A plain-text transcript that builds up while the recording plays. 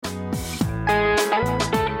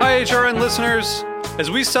HRN listeners.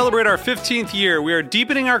 As we celebrate our 15th year, we are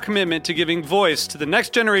deepening our commitment to giving voice to the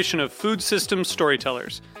next generation of food systems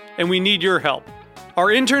storytellers, and we need your help. Our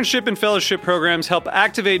internship and fellowship programs help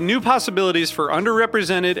activate new possibilities for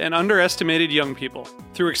underrepresented and underestimated young people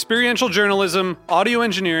through experiential journalism, audio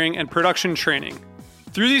engineering, and production training.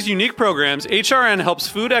 Through these unique programs, HRN helps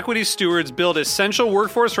food equity stewards build essential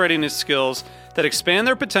workforce readiness skills that expand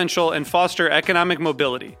their potential and foster economic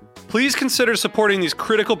mobility. Please consider supporting these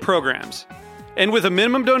critical programs. And with a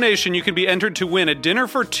minimum donation, you can be entered to win a dinner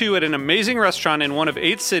for two at an amazing restaurant in one of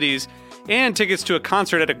 8 cities and tickets to a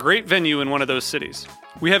concert at a great venue in one of those cities.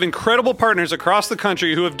 We have incredible partners across the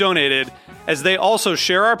country who have donated, as they also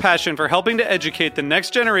share our passion for helping to educate the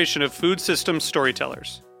next generation of food systems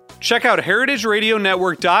storytellers. Check out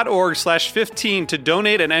heritageradionetwork.org/15 to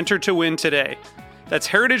donate and enter to win today. That's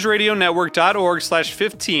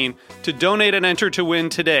heritageradionetwork.org/15 to donate and enter to win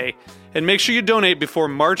today. And make sure you donate before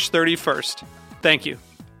March 31st. Thank you.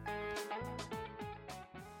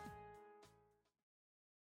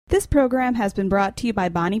 This program has been brought to you by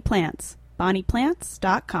Bonnie Plants.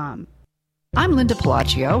 BonniePlants.com. I'm Linda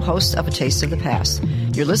Pelaccio, host of A Taste of the Past.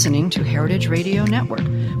 You're listening to Heritage Radio Network,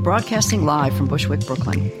 broadcasting live from Bushwick,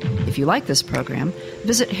 Brooklyn. If you like this program,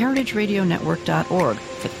 visit heritageradionetwork.org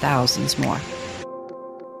for thousands more.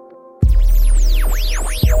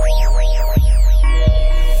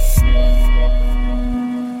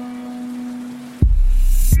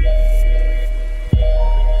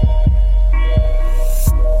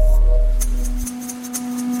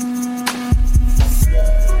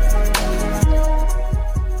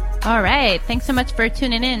 All right. Thanks so much for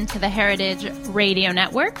tuning in to the Heritage Radio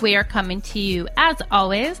Network. We are coming to you, as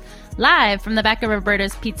always, live from the back of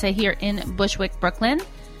Roberta's Pizza here in Bushwick, Brooklyn.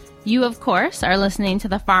 You, of course, are listening to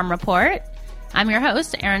the Farm Report. I'm your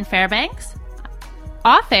host, Erin Fairbanks.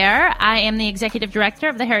 Off air, I am the Executive Director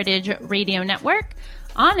of the Heritage Radio Network.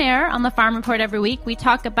 On air, on the Farm Report every week, we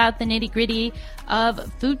talk about the nitty-gritty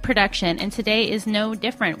of food production, and today is no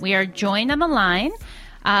different. We are joined on the line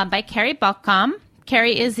by Carrie Balcom.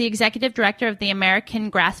 Carrie is the Executive Director of the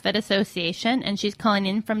American Grassfed Association, and she's calling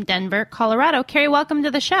in from Denver, Colorado. Carrie, welcome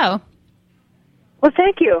to the show. Well,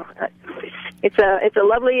 thank you. It's a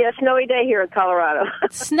lovely snowy day here in Colorado.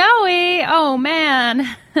 Snowy? Oh, man.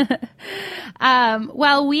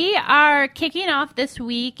 Well, we are kicking off this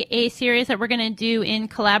week a series that we're going to do in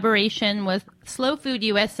collaboration with Slow Food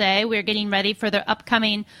USA. We're getting ready for the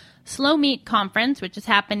upcoming Slow Meat Conference, which is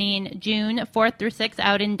happening June 4th through 6th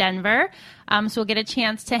out in Denver. So we'll get a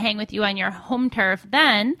chance to hang with you on your home turf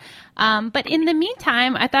then. But in the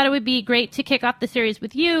meantime, I thought it would be great to kick off the series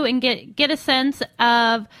with you and get a sense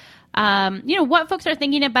of what folks are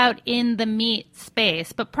thinking about in the meat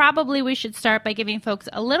space. But probably we should start by giving folks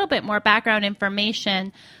a little bit more background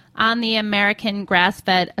information on the American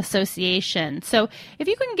Grassfed Association. So if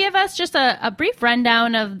you can give us just a brief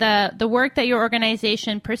rundown of the work that your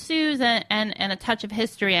organization pursues and a touch of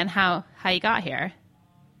history on how you got here.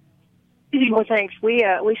 Well, thanks. We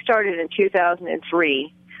started in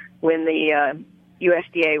 2003 when the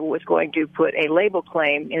USDA was going to put a label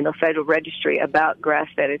claim in the Federal Registry about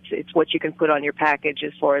grass-fed. It's what you can put on your package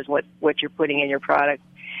as far as what you're putting in your product.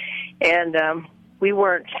 And we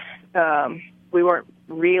weren't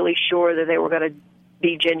really sure that they were going to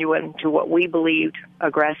be genuine to what we believed a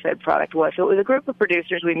grass-fed product was. So it was a group of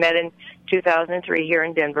producers we met in 2003 here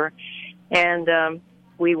in Denver, and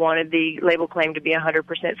we wanted the label claim to be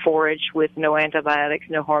 100% forage with no antibiotics,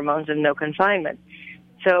 no hormones, and no confinement.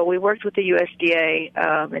 So we worked with the USDA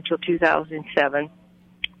until 2007,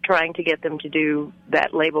 trying to get them to do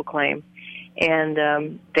that label claim.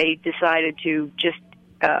 And they decided to just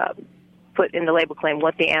put in the label claim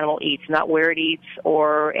what the animal eats, not where it eats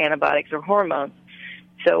or antibiotics or hormones.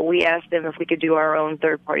 So we asked them if we could do our own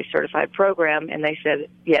third-party certified program, and they said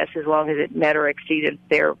yes, as long as it met or exceeded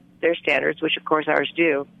their standards, which of course ours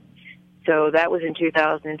do. So that was in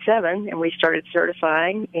 2007, and we started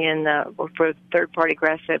certifying for a third-party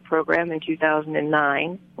grass-fed program in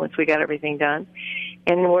 2009, once we got everything done.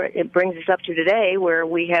 And it brings us up to today where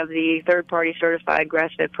we have the third-party certified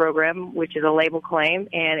grass-fed program, which is a label claim,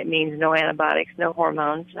 and it means no antibiotics, no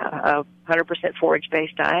hormones, 100%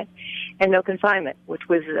 forage-based diet, and no confinement, which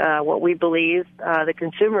was what we believe the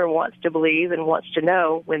consumer wants to believe and wants to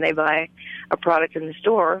know when they buy a product in the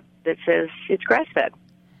store that says it's grass-fed.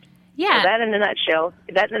 Yeah. So that in a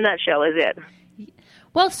nutshell is it.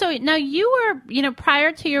 Well, so now you were,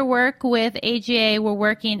 prior to your work with AGA, were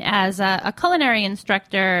working as a culinary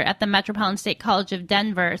instructor at the Metropolitan State College of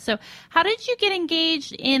Denver. So how did you get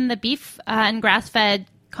engaged in the beef and grass-fed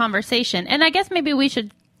conversation? And I guess maybe we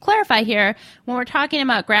should clarify here, when we're talking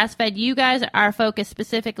about grass-fed, you guys are focused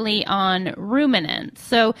specifically on ruminants.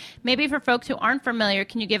 So maybe for folks who aren't familiar,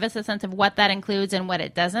 can you give us a sense of what that includes and what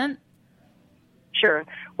it doesn't? Sure.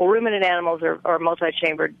 Well, ruminant animals are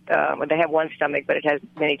multi-chambered. They have one stomach, but it has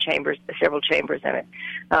many chambers, several chambers in it.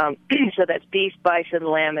 So that's beef, bison,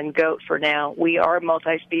 lamb, and goat for now. We are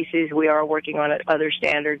multi-species. We are working on other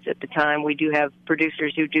standards at the time. We do have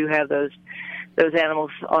producers who do have those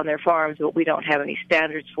animals on their farms, but we don't have any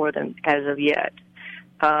standards for them as of yet.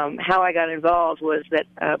 How I got involved was that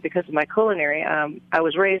because of my culinary, I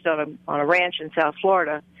was raised on a ranch in South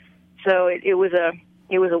Florida, so it was a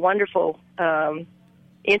wonderful,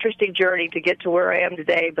 interesting journey to get to where I am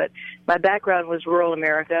today. But my background was rural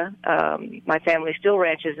America. My family still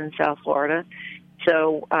ranches in South Florida.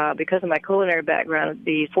 So because of my culinary background,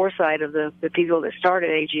 the foresight of the people that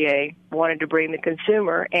started AGA wanted to bring the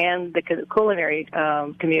consumer and the culinary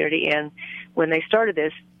community in when they started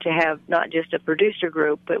this, to have not just a producer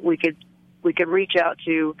group, but we could reach out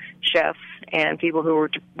to chefs and people who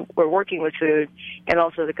were working with food, and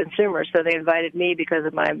also the consumers. So they invited me because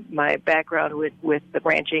of my background with the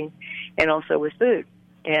ranching and also with food.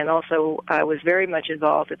 And also I was very much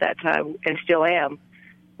involved at that time, and still am,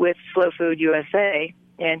 with Slow Food USA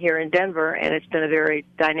and here in Denver, and it's been a very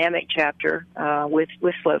dynamic chapter with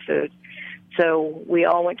Slow Food. So we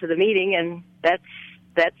all went to the meeting, and that's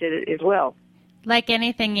it as well. Like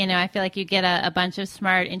anything, I feel like you get a bunch of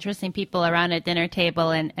smart, interesting people around a dinner table,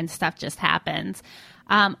 and stuff just happens.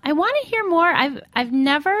 I want to hear more. I've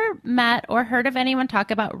never met or heard of anyone talk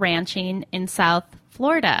about ranching in South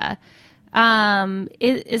Florida.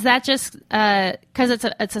 Is that just because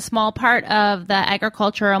it's a small part of the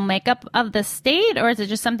agricultural makeup of the state, or is it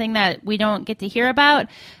just something that we don't get to hear about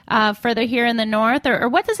further here in the north? Or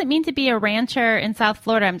what does it mean to be a rancher in South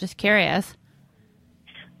Florida? I'm just curious.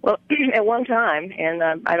 Well, at one time, and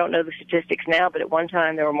I don't know the statistics now, but at one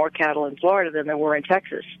time there were more cattle in Florida than there were in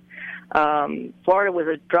Texas. Florida was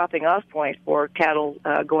a dropping off point for cattle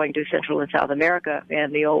going to Central and South America,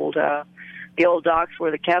 and the old docks where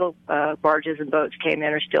the cattle barges and boats came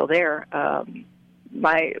in are still there.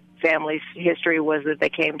 My family's history was that they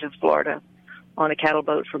came to Florida on a cattle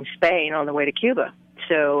boat from Spain on the way to Cuba.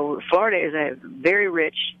 So Florida is a very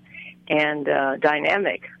rich and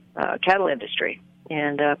dynamic cattle industry.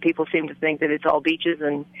 And people seem to think that it's all beaches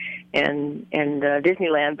and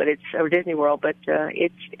Disneyland, but or Disney World. But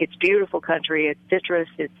it's beautiful country. It's citrus.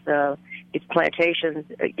 It's plantations.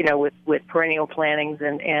 With perennial plantings,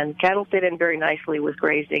 and cattle fit in very nicely with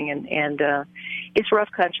grazing. And it's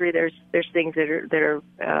rough country. There's things that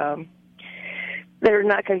are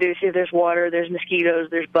not conducive. There's water. There's mosquitoes.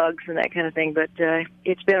 There's bugs and that kind of thing. But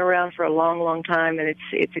it's been around for a long, long time, and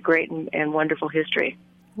it's a great and wonderful history.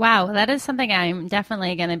 Wow, that is something I'm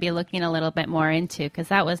definitely going to be looking a little bit more into, because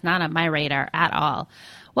that was not on my radar at all.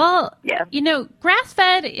 Well, yeah.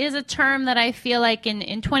 Grass-fed is a term that I feel like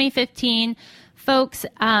in 2015, folks,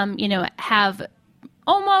 have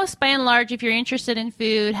almost by and large, if you're interested in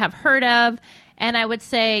food, have heard of. And I would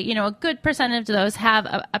say, a good percentage of those have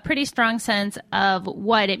a pretty strong sense of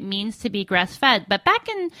what it means to be grass-fed. But back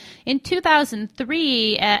in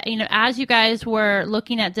 2003, as you guys were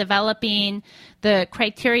looking at developing the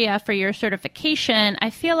criteria for your certification, I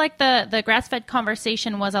feel like the grass-fed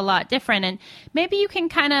conversation was a lot different. And maybe you can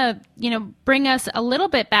kind of, bring us a little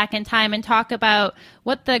bit back in time and talk about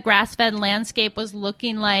what the grass-fed landscape was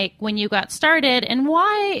looking like when you got started, and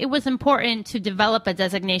why it was important to develop a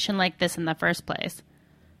designation like this in the first place.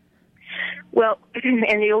 Well,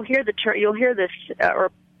 and you'll hear this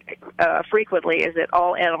frequently, is that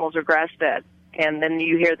all animals are grass-fed, and then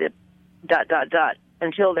you hear the ...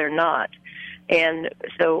 until they're not. And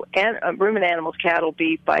so ruminant animals, cattle,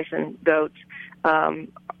 beef, bison, goats,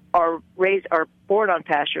 are born on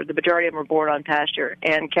pasture. The majority of them are born on pasture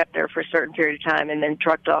and kept there for a certain period of time, and then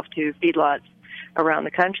trucked off to feedlots around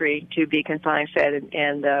the country to be confined, fed,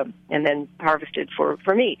 and then harvested for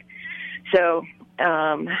meat. So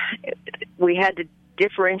we had to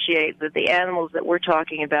differentiate that the animals that we're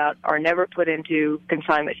talking about are never put into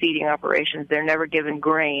confinement feeding operations. They're never given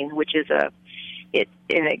grain, which is and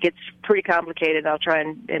it gets pretty complicated. I'll try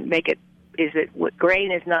and make it, is that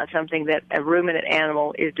grain is not something that a ruminant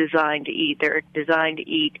animal is designed to eat. They're designed to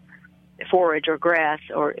eat forage or grass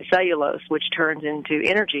or cellulose, which turns into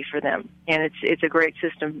energy for them. And it's a great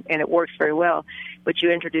system, and it works very well. But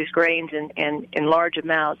you introduce grains in large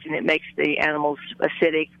amounts, and it makes the animals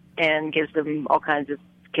acidic and gives them all kinds of,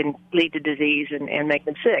 can lead to disease and make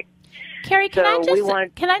them sick. Carrie, can I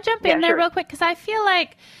jump in there real quick? Because I feel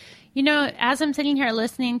like, as I'm sitting here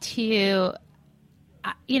listening to you,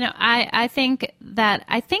 I think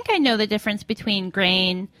I know the difference between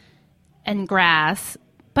grain and grass,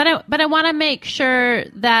 but I want to make sure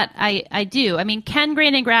that I do. I mean, can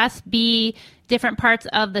grain and grass be different parts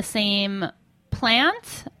of the same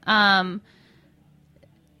plant?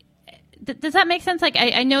 Does that make sense? Like,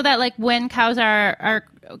 I know that, like, when cows are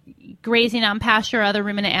grazing on pasture, other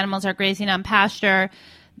ruminant animals are grazing on pasture,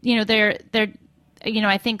 they're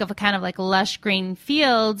I think of a kind of like lush green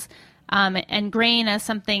fields, and grain as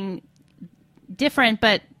something different,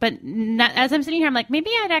 but not, as I'm sitting here, I'm like, maybe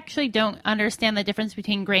I actually don't understand the difference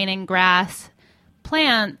between grain and grass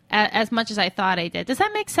plant as much as I thought I did. Does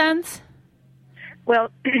that make sense? Well,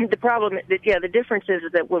 the difference is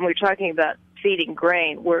that when we're talking about feeding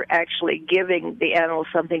grain, we're actually giving the animal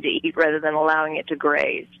something to eat rather than allowing it to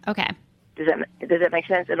graze. Okay. Does that make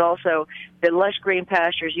sense? And also, the lush green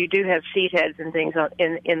pastures, you do have seed heads and things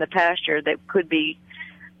in the pasture that could be,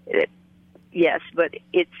 yes, but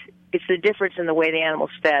it's the difference in the way the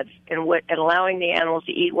animal's fed and allowing the animals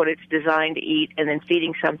to eat what it's designed to eat, and then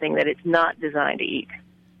feeding something that it's not designed to eat.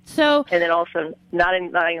 So, and then also not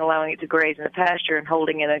allowing it to graze in the pasture and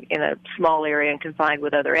holding it in a small area and confined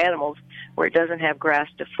with other animals where it doesn't have grass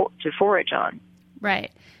to forage on.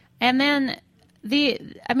 Right. And then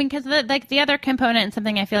because the other component, and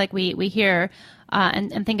something I feel like we hear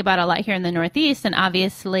and think about a lot here in the Northeast, and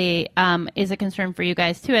obviously is a concern for you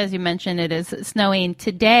guys too. As you mentioned, it is snowing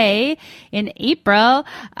today in April.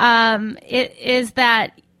 It is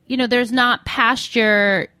that, there's not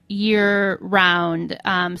pasture year round.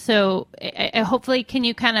 So hopefully, can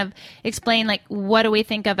you kind of explain, like, what do we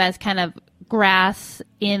think of as kind of grass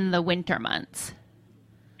in the winter months?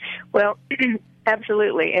 Well,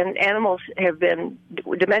 absolutely. And animals have been,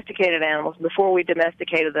 domesticated animals, before we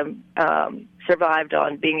domesticated them, survived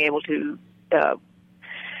on being able to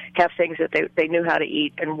have things that they knew how to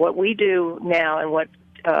eat. And what we do now, and what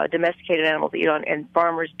domesticated animals eat on, and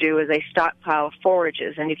farmers do, is they stockpile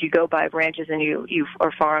forages. And if you go by ranches and you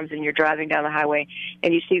or farms and you're driving down the highway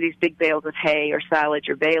and you see these big bales of hay or silage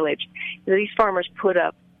or baleage, these farmers put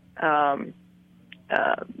up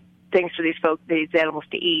things for these animals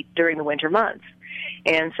to eat during the winter months.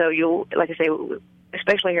 And so like I say,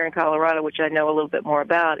 especially here in Colorado, which I know a little bit more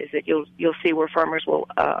about, is that you'll see where farmers will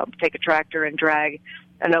take a tractor and drag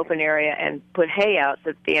an open area and put hay out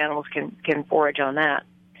so that the animals can forage on that.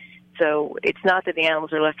 So it's not that the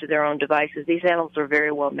animals are left to their own devices. These animals are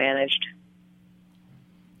very well managed.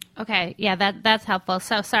 Okay, yeah, that's helpful.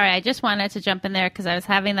 So sorry, I just wanted to jump in there because I was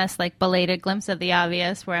having this like belated glimpse of the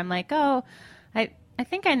obvious, where I'm like, oh, I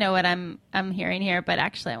think I know what I'm hearing here, but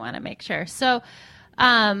actually I want to make sure. So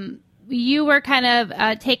you were kind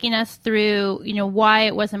of taking us through, why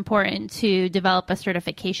it was important to develop a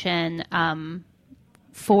certification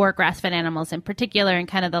for grass-fed animals in particular, and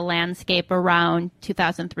kind of the landscape around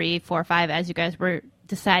 2003, 4, 5, as you guys were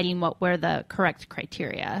deciding what were the correct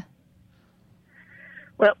criteria.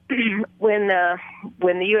 Well, when the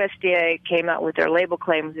USDA came out with their label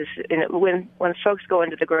claims, when folks go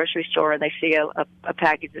into the grocery store and they see a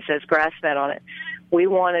package that says grass-fed on it, we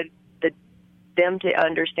wanted them to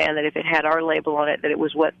understand that if it had our label on it, that it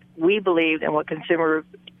was what we believed and what Consumers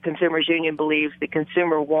Union believes. The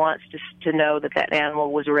consumer wants to know that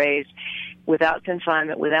animal was raised without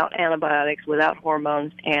confinement, without antibiotics, without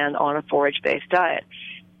hormones, and on a forage-based diet.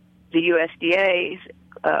 The USDA's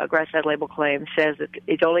grass-fed label claim says that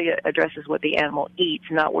it only addresses what the animal eats,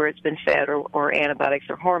 not where it's been fed or antibiotics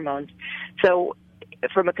or hormones. So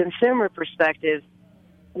from a consumer perspective,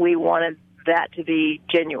 we wanted that to be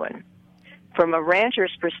genuine. From a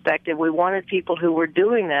rancher's perspective, we wanted people who were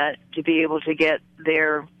doing that to be able to get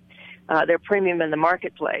their premium in the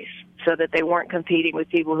marketplace, so that they weren't competing with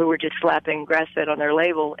people who were just slapping grass-fed on their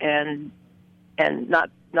label and not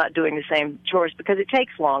doing the same chores, because it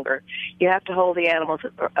takes longer. You have to hold the animals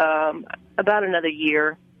about another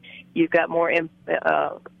year. You've got more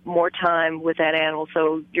time with that animal,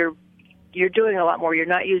 so you're doing a lot more. You're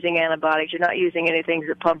not using antibiotics. You're not using anything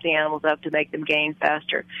that pump the animals up to make them gain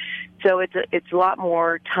faster. So it's a lot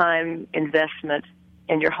more time investment,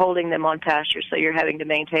 and you're holding them on pastures, so you're having to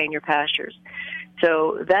maintain your pastures.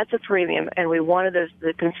 So that's a premium, and we wanted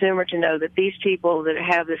the consumer to know that these people that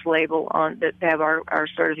have this label on, that have our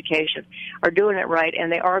certification, are doing it right,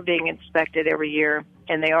 and they are being inspected every year,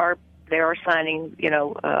 and they are signing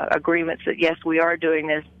agreements that yes, we are doing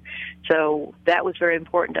this. So that was very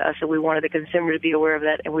important to us, and we wanted the consumer to be aware of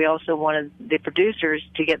that, and we also wanted the producers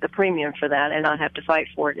to get the premium for that and not have to fight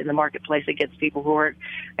for it in the marketplace against people who aren't,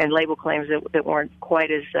 and label claims that weren't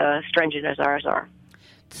quite as stringent as ours are.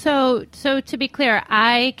 So to be clear,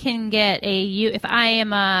 I can get if I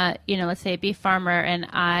am a, let's say a beef farmer and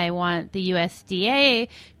I want the USDA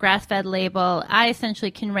grass-fed label, I essentially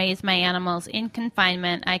can raise my animals in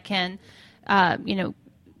confinement. I can,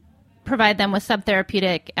 provide them with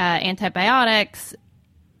subtherapeutic antibiotics,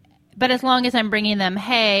 but as long as I'm bringing them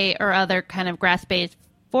hay or other kind of grass-based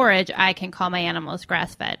forage, I can call my animals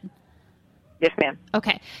grass-fed. Yes, ma'am.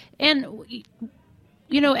 Okay. And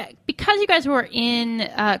because you guys were in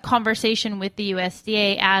conversation with the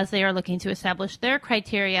USDA as they are looking to establish their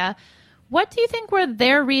criteria, what do you think were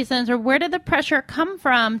their reasons, or where did the pressure come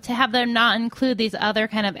from to have them not include these other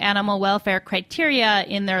kind of animal welfare criteria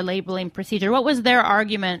in their labeling procedure? What was their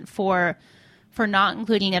argument for not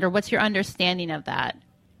including it, or what's your understanding of that?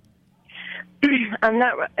 I'm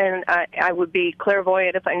not, and I would be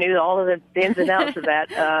clairvoyant if I knew all of the ins and outs of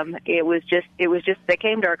that. It was just they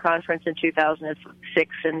came to our conference in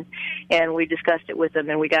 2006, and we discussed it with them,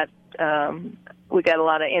 and we got a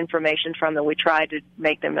lot of information from them. We tried to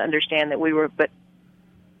make them understand that but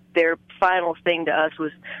their final thing to us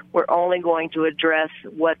was, we're only going to address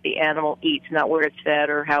what the animal eats, not where it's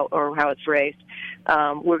fed or how it's raised.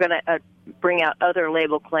 We're going to bring out other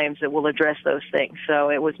label claims that will address those things. So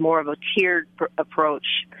it was more of a tiered approach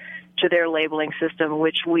to their labeling system,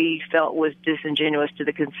 which we felt was disingenuous to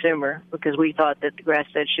the consumer, because we thought that the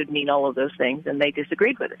grass-fed should mean all of those things, and they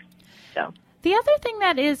disagreed with it. So the other thing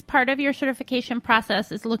that is part of your certification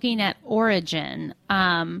process is looking at origin.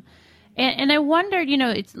 And I wondered,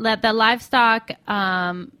 it's the livestock.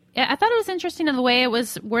 I thought it was interesting in the way it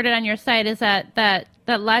was worded on your site is that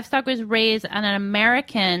livestock was raised on an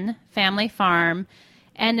American family farm,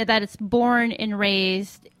 and that it's born and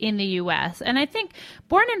raised in the U.S. And I think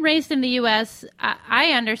born and raised in the U.S.,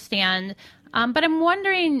 I understand, but I'm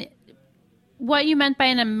wondering what you meant by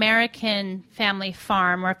an American family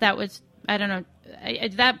farm, or if that was, I don't know,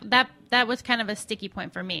 that was kind of a sticky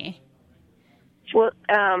point for me. Well,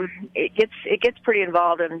 it gets pretty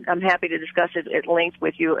involved, and I'm happy to discuss it at length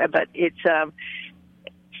with you. But it's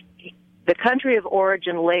the country of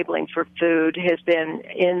origin labeling for food has been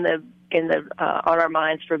on our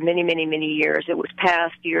minds for many, many, many years. It was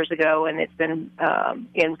passed years ago, and it's been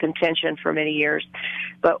in contention for many years.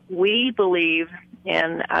 But we believe,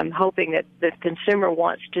 and I'm hoping that the consumer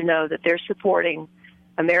wants to know that they're supporting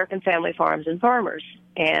American family farms and farmers,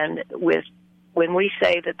 and when we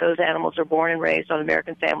say that those animals are born and raised on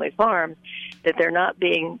American family farms, that they're not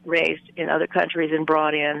being raised in other countries and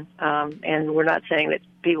brought in, and we're not saying that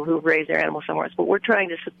people who raise their animals somewhere else, but we're trying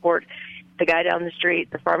to support the guy down the street,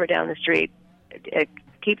 the farmer down the street,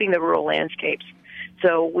 keeping the rural landscapes.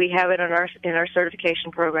 So we have it in our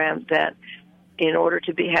certification program that in order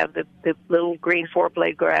to have the little green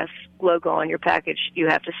 4-blade grass logo on your package, you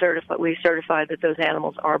have to certify that those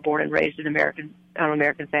animals are born and raised on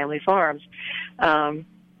American family farms. And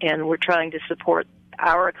we're trying to support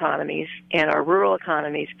our economies and our rural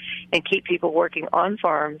economies and keep people working on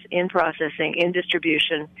farms, in processing, in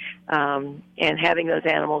distribution, and having those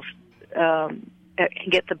animals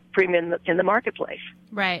get the premium in the marketplace.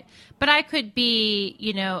 Right. But I could be,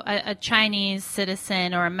 a Chinese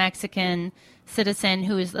citizen or a Mexican citizen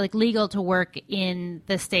who is legal to work in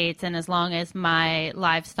the States, and as long as my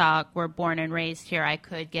livestock were born and raised here, I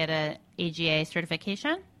could get a AGA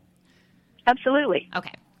certification? Absolutely.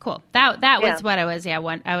 Okay, cool. That was what I was, I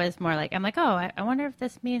was more like, I'm like, oh, I wonder if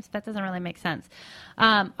this means that doesn't really make sense.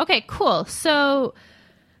 Okay, cool. So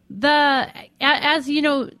as you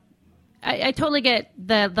know, I totally get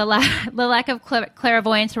the lack of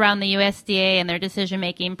clairvoyance around the USDA and their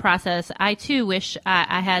decision-making process. I, too, wish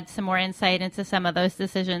I had some more insight into some of those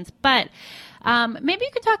decisions. But maybe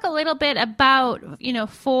you could talk a little bit about,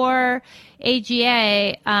 for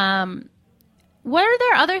AGA, what are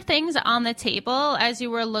there other things on the table as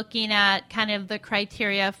you were looking at kind of the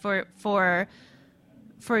criteria for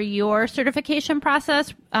your certification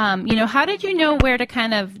process? How did you know where to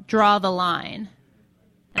kind of draw the line?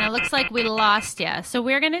 And it looks like we lost you. So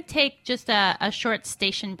we're going to take just a short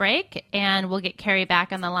station break, and we'll get Carrie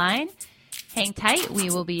back on the line. Hang tight. We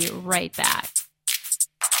will be right back.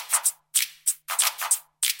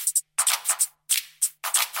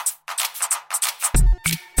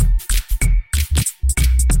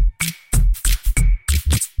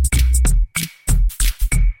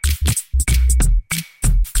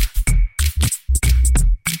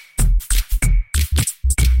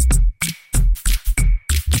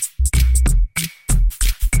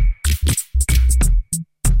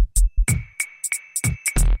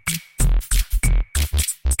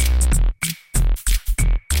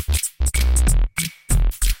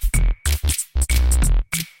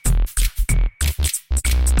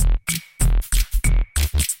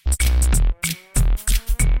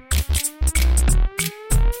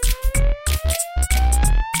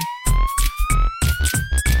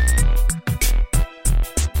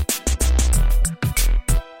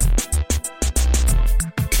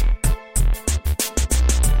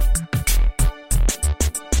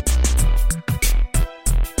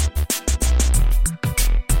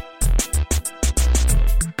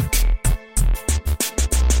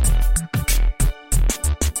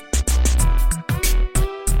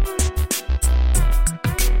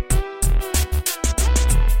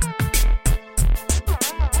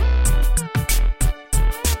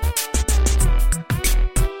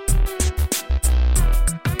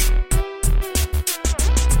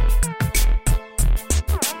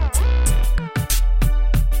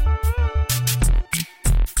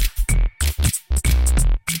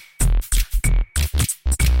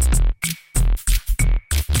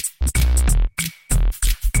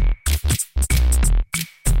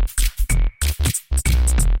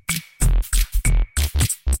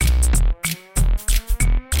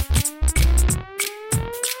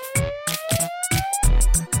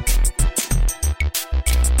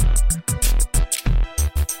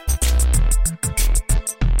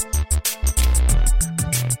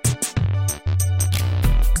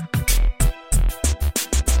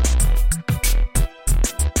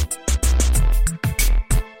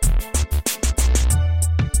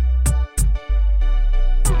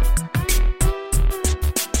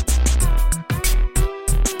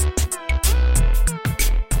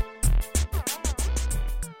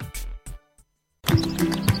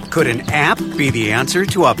 Could an app be the answer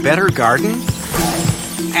to a better garden?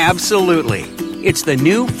 Absolutely. It's the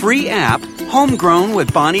new free app, Homegrown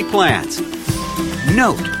with Bonnie Plants.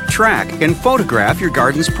 Note, track, and photograph your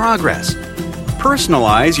garden's progress.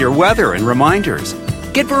 Personalize your weather and reminders.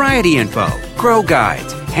 Get variety info, grow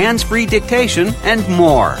guides, hands-free dictation, and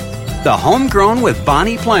more. The Homegrown with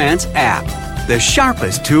Bonnie Plants app, the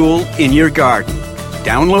sharpest tool in your garden.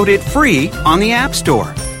 Download it free on the App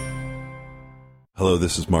Store. Hello,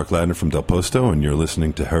 this is Mark Ladner from Del Posto, and you're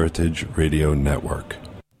listening to Heritage Radio Network.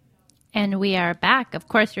 And we are back. Of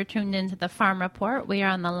course, you're tuned into the Farm Report. We are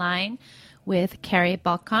on the line with Carrie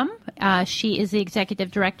Balcom. She is the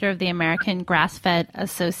Executive Director of the American Grassfed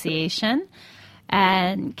Association.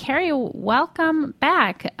 And Carrie, welcome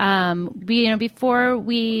back. Before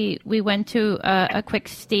we went to a quick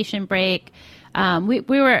station break, I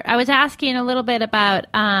was asking a little bit about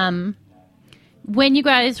when you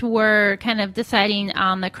guys were kind of deciding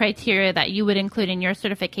on the criteria that you would include in your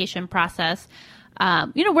certification process.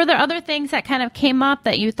 Were there other things that kind of came up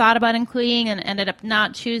that you thought about including and ended up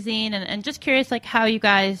not choosing? And just curious, like how you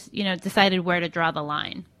guys, decided where to draw the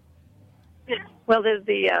line. Well,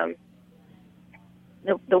 the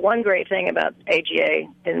one great thing about AGA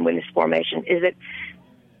and Witness Formation is that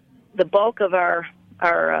the bulk of our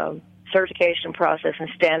certification process and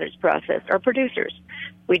standards process are producers.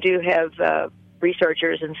 We do have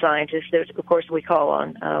researchers and scientists that, of course, we call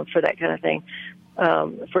on for that kind of thing,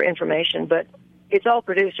 for information, but it's all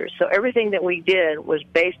producers. So everything that we did was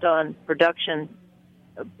based on production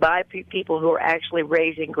by people who are actually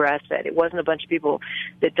raising grass-fed. It wasn't a bunch of people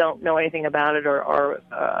that don't know anything about it or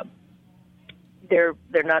they're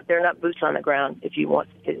not boots on the ground, if you want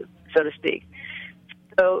to, so to speak.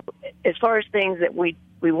 So as far as things that we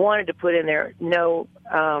wanted to put in there,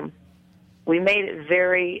 we made it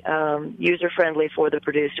very user-friendly for the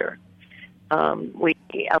producer. We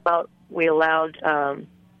allowed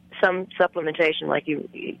some supplementation, like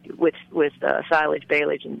with silage,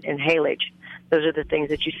 baleage, and haylage. Those are the things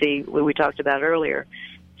that you see we talked about earlier.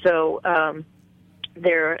 So as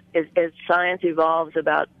science evolves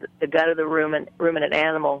about the gut of the ruminant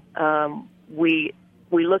animal, we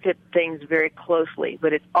look at things very closely,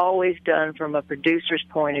 but it's always done from a producer's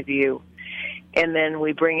point of view. And then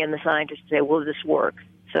we bring in the scientists to say, will this work?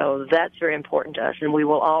 So that's very important to us, and we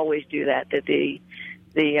will always do that, that the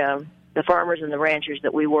farmers and the ranchers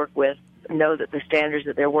that we work with know that the standards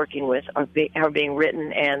that they're working with are being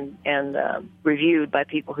written and reviewed by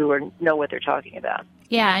people who know what they're talking about.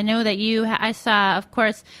 Yeah, I know that I saw, of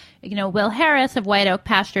course, Will Harris of White Oak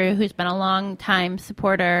Pasture, who's been a long time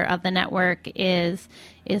supporter of the network, is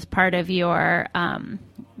part of your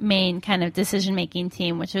main kind of decision-making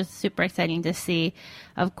team, which is super exciting to see,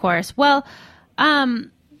 of course. Well,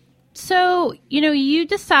 so, you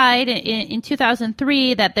decide in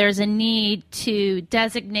 2003 that there's a need to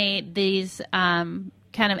designate these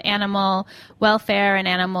kind of animal welfare and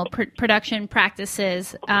animal production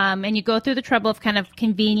practices, and you go through the trouble of kind of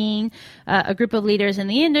convening a group of leaders in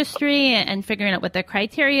the industry and figuring out what the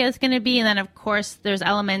criteria is going to be. And then, of course, there's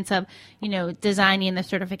elements of, designing the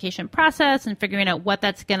certification process and figuring out what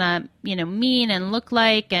that's going to, mean and look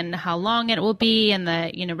like and how long it will be and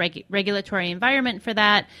the, regulatory environment for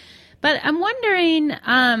that. But I'm wondering,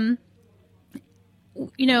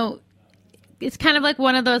 it's kind of like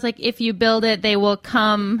one of those, like, if you build it, they will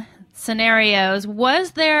come scenarios.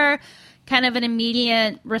 Was there kind of an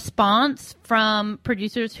immediate response from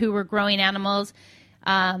producers who were growing animals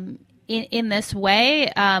in this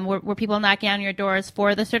way? Were people knocking on your doors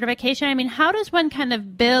for the certification? I mean, how does one kind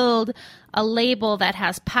of build a label that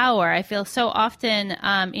has power? I feel so often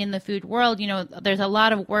in the food world, there's a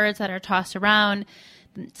lot of words that are tossed around.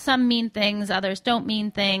 Some mean things, others don't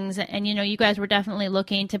mean things. And, you guys were definitely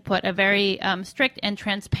looking to put a very strict and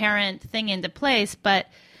transparent thing into place. But,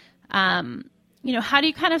 how do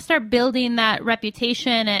you kind of start building that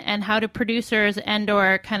reputation, and how do producers and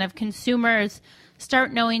or kind of consumers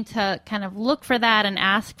start knowing to kind of look for that and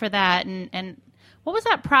ask for that? And what was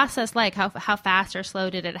that process like? How fast or slow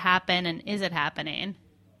did it happen? And is it happening?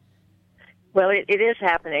 Well, it is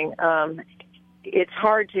happening. It's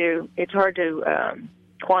hard to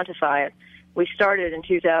quantify it. We started in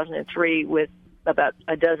 2003 with about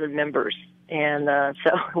a dozen members, and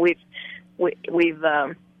so we've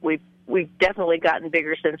definitely gotten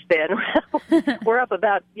bigger since then. We're up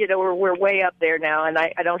about, we're way up there now, and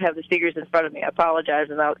I don't have the figures in front of me. I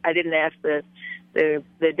apologize, and I didn't ask the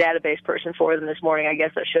database person for them this morning. I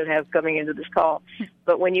guess I should have coming into this call.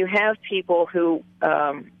 But when you have people who,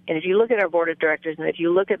 and if you look at our board of directors, and if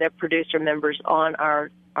you look at their producer members on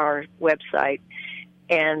our website,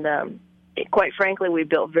 and quite frankly, we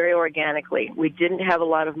built very organically. We didn't have a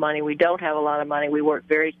lot of money. We don't have a lot of money. We work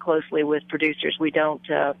very closely with producers. We don't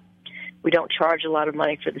charge a lot of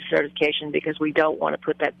money for the certification because we don't want to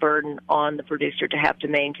put that burden on the producer to have to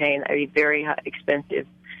maintain a very expensive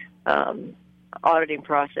auditing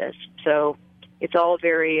process. So it's all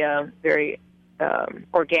very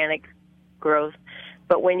organic growth.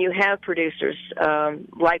 But when you have producers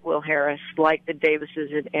like Will Harris, like the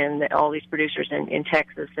Davises and all these producers in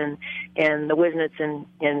Texas and the Wisnets in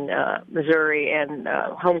Missouri and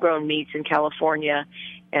homegrown meats in California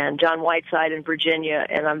and John Whiteside in Virginia,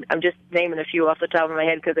 and I'm just naming a few off the top of my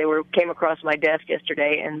head because they came across my desk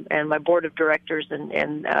yesterday, and my board of directors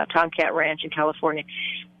and Tomcat Ranch in California.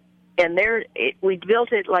 And we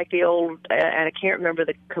built it like the old, and I can't remember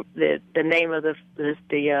the name of the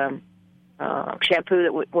shampoo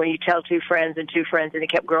that when you tell two friends, and it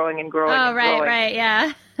kept growing and growing. Oh, and right, growing. right,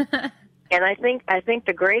 yeah. And I think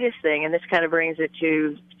the greatest thing, and this kind of brings it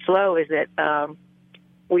to Slow, is that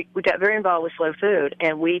we got very involved with Slow Food,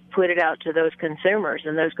 and we put it out to those consumers,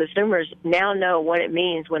 and those consumers now know what it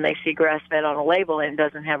means when they see grass-fed on a label and it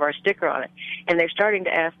doesn't have our sticker on it. And they're starting to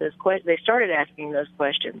ask those questions. They started asking those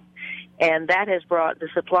questions, and that has brought the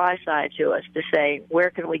supply side to us to say, where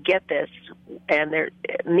can we get this? And their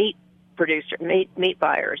meat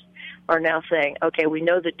buyers are now saying, okay, we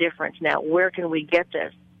know the difference now. Where can we get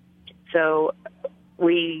this? So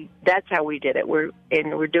that's how we did it. We're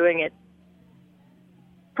doing it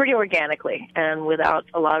pretty organically and without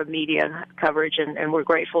a lot of media coverage, and we're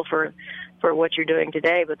grateful for what you're doing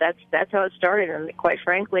today. But that's how it started. And quite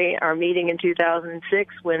frankly, our meeting in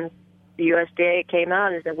 2006 when the USDA came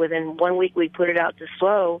out is that within 1 week we put it out to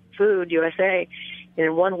Slow Food USA. And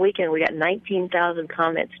in 1 weekend, we got 19,000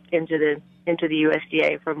 comments into the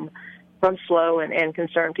USDA from Slow and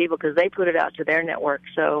concerned people because they put it out to their network.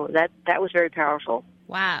 So that was very powerful.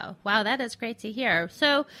 Wow, that is great to hear.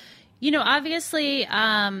 So, obviously,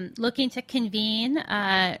 looking to convene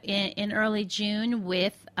in early June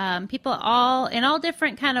with people in all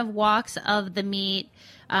different kind of walks of the meat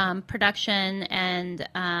production and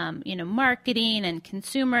marketing and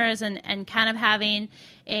consumers and kind of having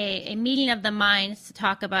a meeting of the minds to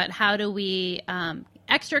talk about how do we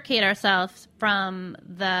extricate ourselves from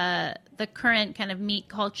the current kind of meat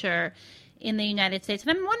culture in the United States.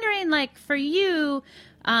 And I'm wondering, like, for you,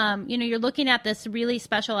 you're looking at this really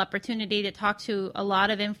special opportunity to talk to a lot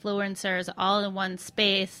of influencers all in one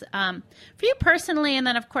space. For you personally, and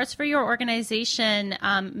then, of course, for your organization,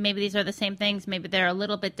 maybe these are the same things, maybe they're a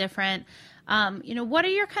little bit different. What are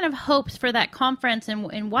your kind of hopes for that conference,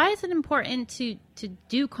 and why is it important to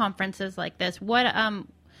do conferences like this? What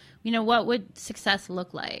would success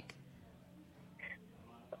look like?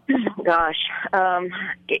 Gosh,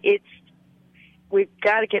 we've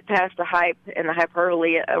got to get past the hype and the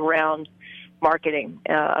hyperbole around marketing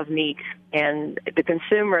of meat. And the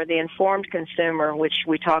consumer, the informed consumer, which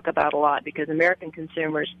we talk about a lot because American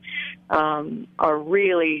consumers are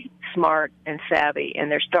really smart and savvy,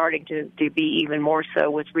 and they're starting to be even more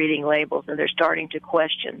so with reading labels, and they're starting to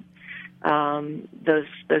question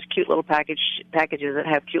those cute little packages that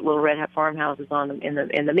have cute little red hat farmhouses on them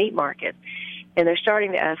in the meat market. And they're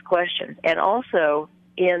starting to ask questions. And also,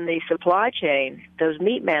 in the supply chain, those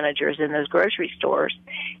meat managers in those grocery stores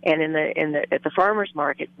and at the farmers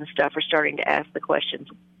markets and stuff are starting to ask the questions,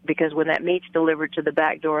 because when that meat's delivered to the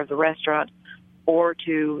back door of the restaurant or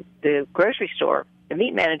to the grocery store, the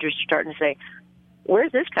meat managers are starting to say,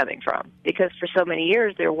 where's this coming from? Because for so many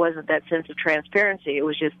years there wasn't that sense of transparency. It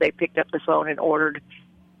was just they picked up the phone and ordered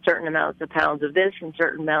certain amounts of pounds of this and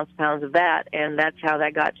certain amounts of pounds of that, and that's how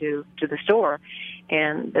that got to the store.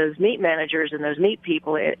 And those meat managers and those meat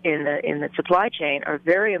people in the supply chain are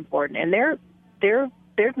very important, and they're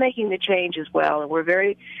making the change as well. And we're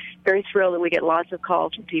very, very thrilled that we get lots of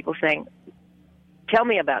calls from people saying, "Tell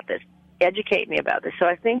me about this, educate me about this." So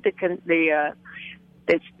I think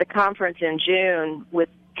it's the conference in June, with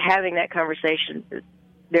having that conversation,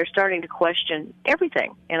 they're starting to question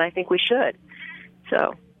everything, and I think we should.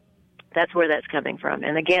 So that's where that's coming from.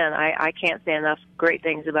 And again, I can't say enough great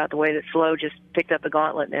things about the way that Slow just picked up the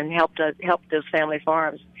gauntlet and helped those family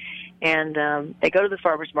farms. And they go to the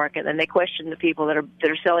farmers market and they question the people that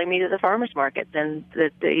are selling meat at the farmers market. And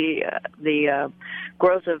the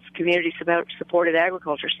growth of community supported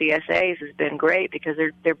agriculture, CSAs, has been great because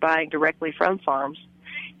they're buying directly from farms.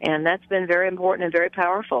 And that's been very important and very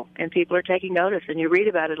powerful. And people are taking notice, and you read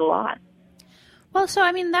about it a lot. Well, so,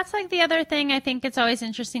 I mean, that's like the other thing. I think it's always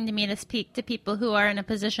interesting to me to speak to people who are in a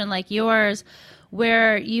position like yours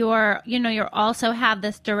where you're also have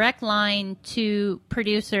this direct line to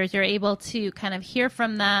producers. You're able to kind of hear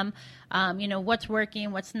from them, what's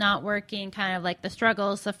working, what's not working, kind of like the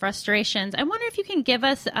struggles, the frustrations. I wonder if you can give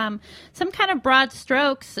us some kind of broad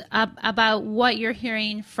strokes about what you're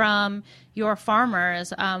hearing from your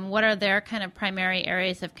farmers. What are their kind of primary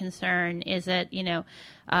areas of concern? Is it,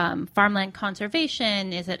 farmland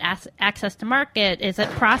conservation? Is it access to market? Is it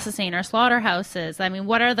processing or slaughterhouses? I mean,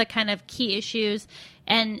 what are the kind of key issues?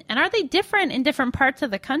 And are they different in different parts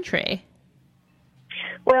of the country?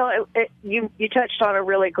 Well, you touched on a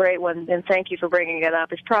really great one, and thank you for bringing it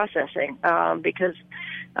up, is processing, because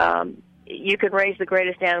you can raise the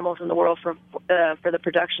greatest animals in the world for the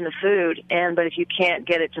production of food, but if you can't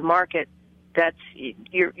get it to market,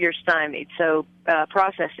 you're stymied. So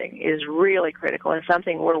processing is really critical, and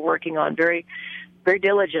something we're working on very, very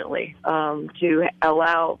diligently to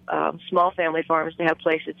allow small family farms to have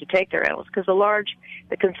places to take their animals, because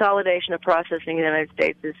the consolidation of processing in the United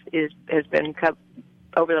States has been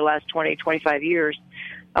over the last 20, 25 years,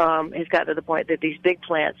 has gotten to the point that these big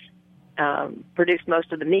plants produce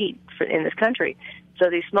most of the meat in this country. So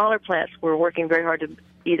these smaller plants, we're working very hard to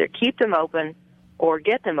either keep them open or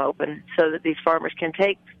get them open so that these farmers can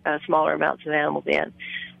take smaller amounts of animals in.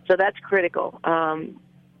 So that's critical.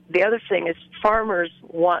 The other thing is farmers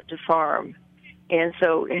want to farm, and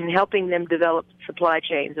so in helping them develop supply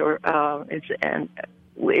chains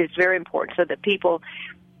it's very important so that people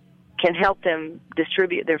can help them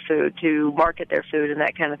distribute their food, to market their food and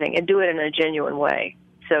that kind of thing, and do it in a genuine way.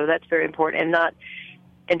 So that's very important,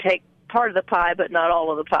 and take part of the pie, but not all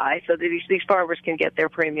of the pie, so that these farmers can get their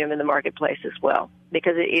premium in the marketplace as well.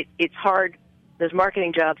 Because it's hard. Those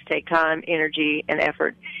marketing jobs take time, energy, and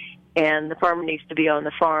effort, and the farmer needs to be on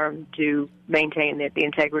the farm to maintain the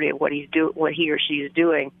integrity of what he or she is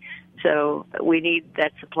doing. So we need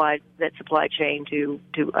that supply chain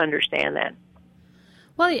to understand that.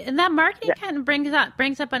 Well, and that marketing kind of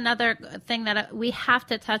brings up another thing that we have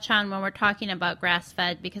to touch on when we're talking about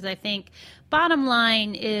grass-fed, because I think bottom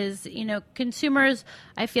line is, consumers,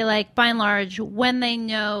 I feel like by and large, when they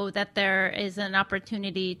know that there is an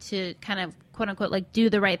opportunity to kind of quote unquote like do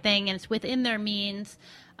the right thing and it's within their means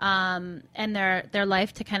and their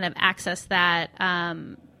life to kind of access that,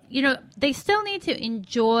 they still need to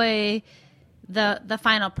enjoy the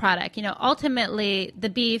final product. Ultimately the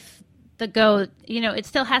beef, the goat, it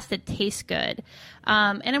still has to taste good.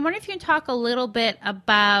 And I wonder if you can talk a little bit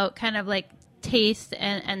about kind of like taste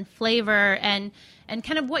and flavor and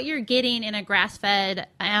kind of what you're getting in a grass-fed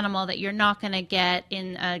animal that you're not going to get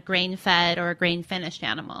in a grain-fed or a grain-finished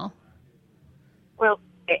animal. Well,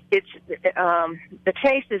 it's the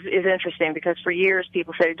taste is interesting, because for years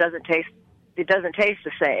people said it doesn't taste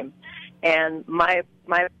the same, and my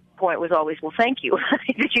point was always, well, thank you,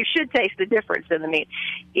 that you should taste the difference in the meat.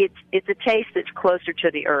 It's a taste that's closer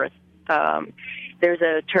to the earth. There's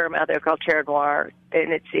a term out there called terre noire,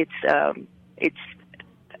 and it's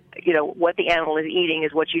what the animal is eating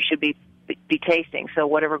is what you should be tasting. So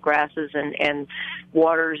whatever grasses and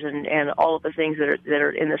waters and all of the things that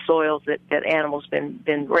are in the soils that animals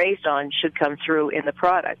been raised on should come through in the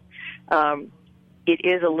product. It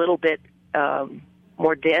is a little bit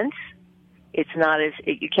more dense. It's not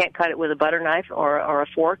you can't cut it with a butter knife or a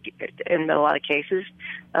fork in a lot of cases.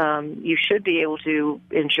 You should be able to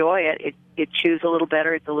enjoy it. It chews a little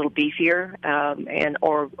better. It's a little beefier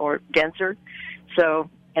or denser. So,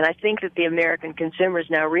 and I think that the American consumer is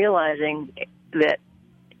now realizing that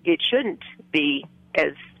it shouldn't be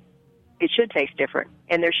it should taste different,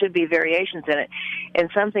 and there should be variations in it.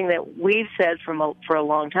 And something that we've said for a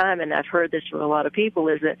long time, and I've heard this from a lot of people,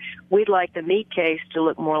 is that we'd like the meat case to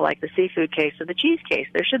look more like the seafood case or the cheese case.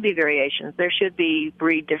 There should be variations. There should be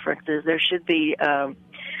breed differences. There should be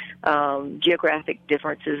geographic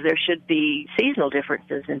differences. There should be seasonal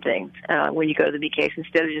differences in things. When you go to the meat case,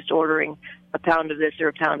 instead of just ordering a pound of this or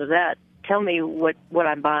a pound of that, tell me what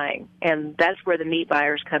I'm buying. And that's where the meat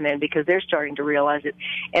buyers come in, because they're starting to realize it.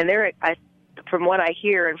 And from what I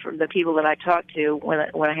hear and from the people that I talk to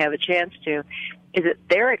when I have a chance to, is that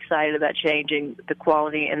they're excited about changing the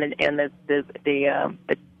quality and the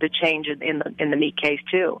change in the meat case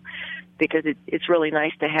too, because it's really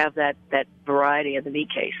nice to have that variety in the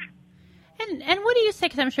meat case. And what do you say?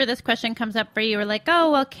 Because I'm sure this question comes up for you. We're like,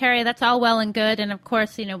 oh, well, Carrie, that's all well and good. And, of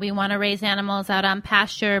course, we want to raise animals out on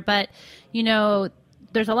pasture. But,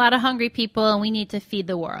 there's a lot of hungry people, and we need to feed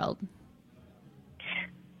the world.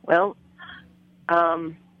 Well,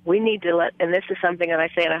 we need to and this is something that I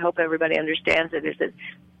say, and I hope everybody understands it, is that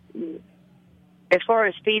as far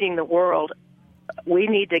as feeding the world, we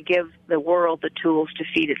need to give the world the tools to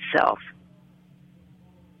feed itself.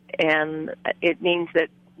 and it means that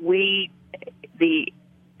we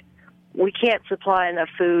can't supply enough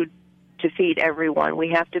food to feed everyone. We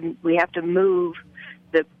have to move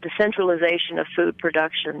the centralization of food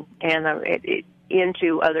production and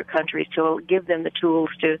into other countries to give them the tools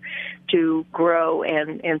to grow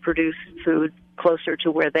and produce food closer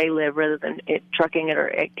to where they live, rather than trucking it or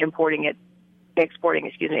exporting it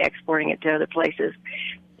to other places.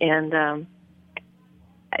 And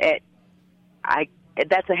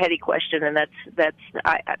that's a heady question, and that's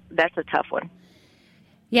a tough one.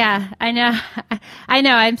 Yeah, I know.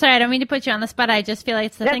 I'm sorry, I don't mean to put you on the spot. I just feel like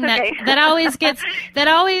it's the thing okay. that always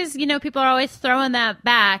people are always throwing that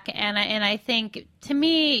back. And I think, to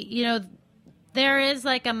me, there is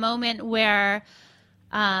like a moment where,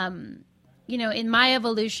 in my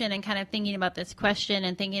evolution and kind of thinking about this question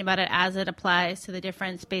and thinking about it as it applies to the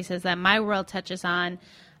different spaces that my world touches on,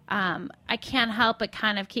 I can't help but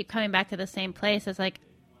kind of keep coming back to the same place. It's like,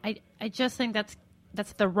 I just think that's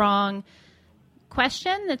the wrong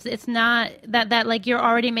question. It's not that like you're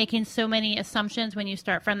already making so many assumptions when you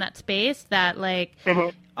start from that space that like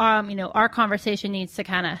our conversation needs to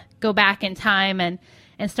kind of go back in time and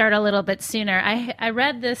start a little bit sooner. I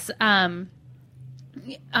read this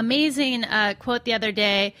amazing quote the other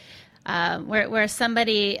day where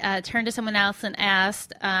somebody turned to someone else and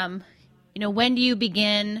asked, when do you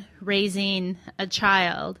begin raising a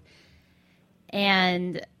child?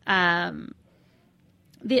 And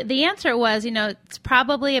the answer was, it's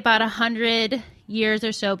probably about 100 years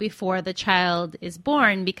or so before the child is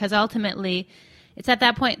born, because ultimately it's at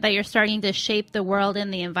that point that you're starting to shape the world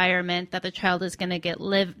and the environment that the child is going to be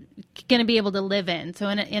able to live in. So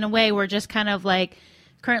in a way, we're just kind of like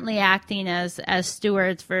currently acting as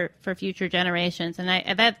stewards for future generations. And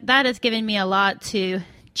that has given me a lot to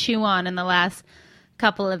chew on in the last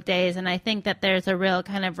couple of days. And I think that there's a real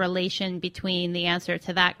kind of relation between the answer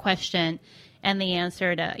to that question and the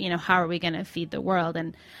answer to, how are we going to feed the world?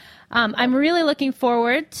 And I'm really looking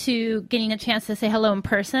forward to getting a chance to say hello in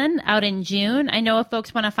person out in June. I know if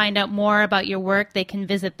folks want to find out more about your work, they can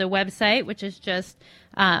visit the website, which is just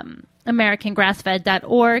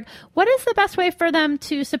AmericanGrassfed.org. What is the best way for them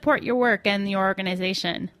to support your work and your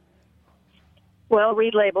organization? Well,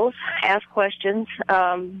 read labels, ask questions,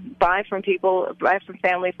 buy from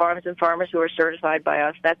family farms and farmers who are certified by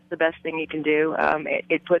us. That's the best thing you can do.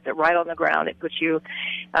 It puts it right on the ground. It puts you,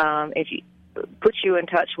 puts you in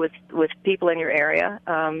touch with people in your area.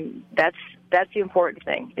 That's the important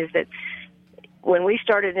thing. Is that when we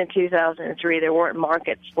started in 2003, there weren't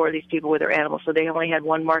markets for these people with their animals, so they only had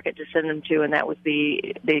one market to send them to, and that was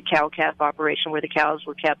the cow-calf operation, where the cows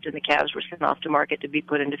were kept and the calves were sent off to market to be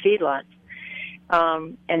put into feedlots.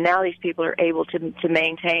 And now these people are able to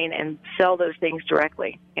maintain and sell those things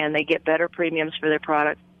directly, and they get better premiums for their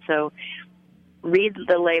products. So read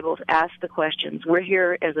the labels, ask the questions. We're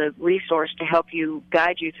here as a resource to help you,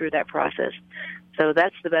 guide you through that process. So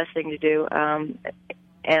that's the best thing to do,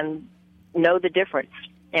 and know the difference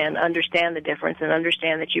and understand the difference, and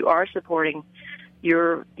understand that you are supporting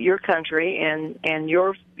your country and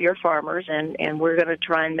your farmers, and we're going to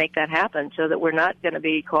try and make that happen so that we're not going to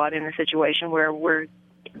be caught in a situation where we're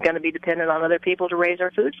going to be dependent on other people to raise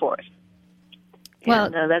our food for us.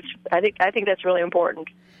 Well, and I think that's really important.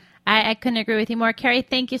 I couldn't agree with you more. Carrie,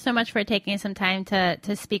 thank you so much for taking some time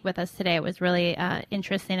to speak with us today. It was really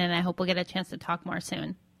interesting, and I hope we'll get a chance to talk more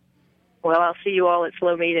soon. Well, I'll see you all at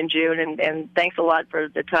Slow Meat in June, and thanks a lot for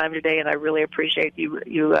the time today, and I really appreciate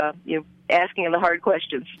you asking the hard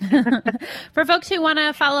questions. For folks who want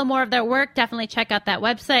to follow more of their work, definitely check out that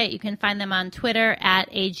website. You can find them on Twitter at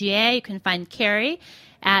AGA. You can find Carrie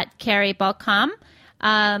at Carrie Balcom.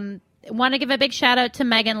 Want to give a big shout out to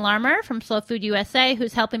Megan Larmer from Slow Food USA,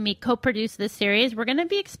 who's helping me co-produce this series. We're going to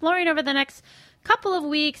be exploring over the next couple of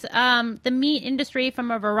weeks the meat industry from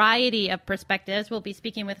a variety of perspectives. We'll be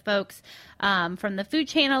speaking with folks from the Food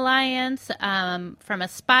Chain Alliance, from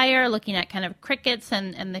Aspire, looking at kind of crickets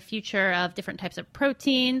and the future of different types of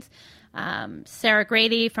proteins. Sarah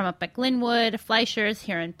Grady from up at Glenwood, Fleischer's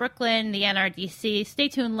here in Brooklyn, the NRDC. Stay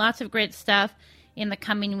tuned. Lots of great stuff in the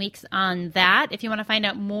coming weeks on that. If you want to find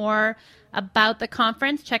out more about the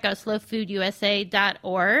conference, check out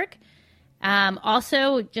slowfoodusa.org.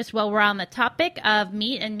 Also, just while we're on the topic of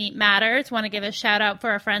meat and meat matters, want to give a shout out for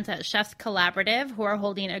our friends at Chefs Collaborative, who are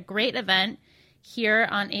holding a great event here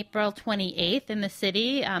on April 28th in the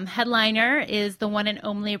city. Headliner is the one and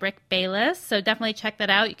only Rick Bayless, so definitely check that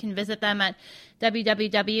out. You can visit them at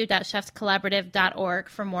www.chefscollaborative.org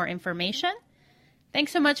for more information.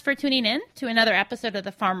 Thanks so much for tuning in to another episode of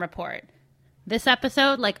The Farm Report. This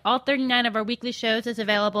episode, like all 39 of our weekly shows, is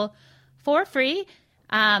available for free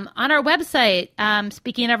On our website,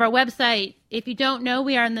 speaking of our website, if you don't know,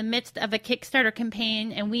 we are in the midst of a Kickstarter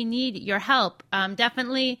campaign and we need your help.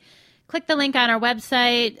 Definitely click the link on our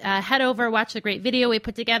website, head over, watch the great video we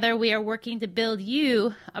put together. We are working to build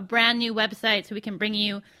you a brand new website so we can bring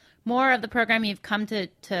you more of the program you've come to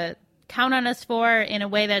count on us for in a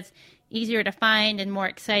way that's easier to find and more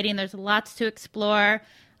exciting. There's lots to explore.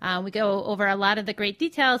 We go over a lot of the great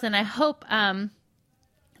details, and I hope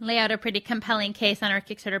lay out a pretty compelling case on our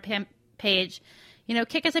Kickstarter page.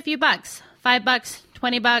 Kick us a few bucks, $5,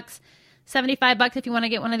 $20, $75 if you want to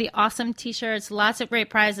get one of the awesome t-shirts. Lots of great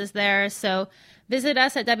prizes there. So visit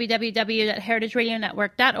us at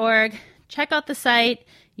www.heritageradionetwork.org. Check out the site.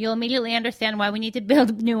 You'll immediately understand why we need to build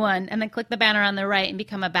a new one, and then click the banner on the right and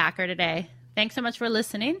become a backer today. Thanks so much for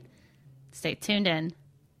listening. Stay tuned in.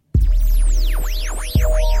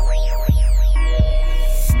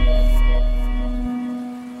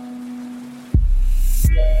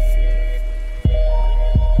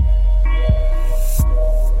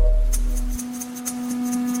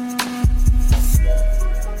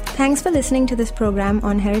 Thanks for listening to this program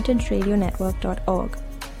on heritageradionetwork.org.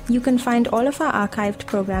 You can find all of our archived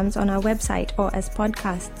programs on our website or as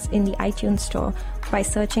podcasts in the iTunes Store by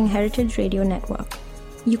searching Heritage Radio Network.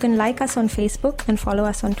 You can like us on Facebook and follow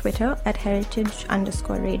us on Twitter at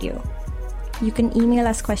heritage_radio. You can email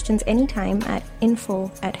us questions anytime at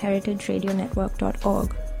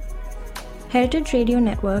info@heritageradionetwork.org. Heritage Radio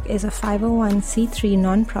Network is a 501c3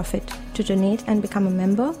 nonprofit. To donate and become a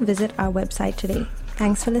member, visit our website today.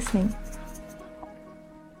 Thanks for listening.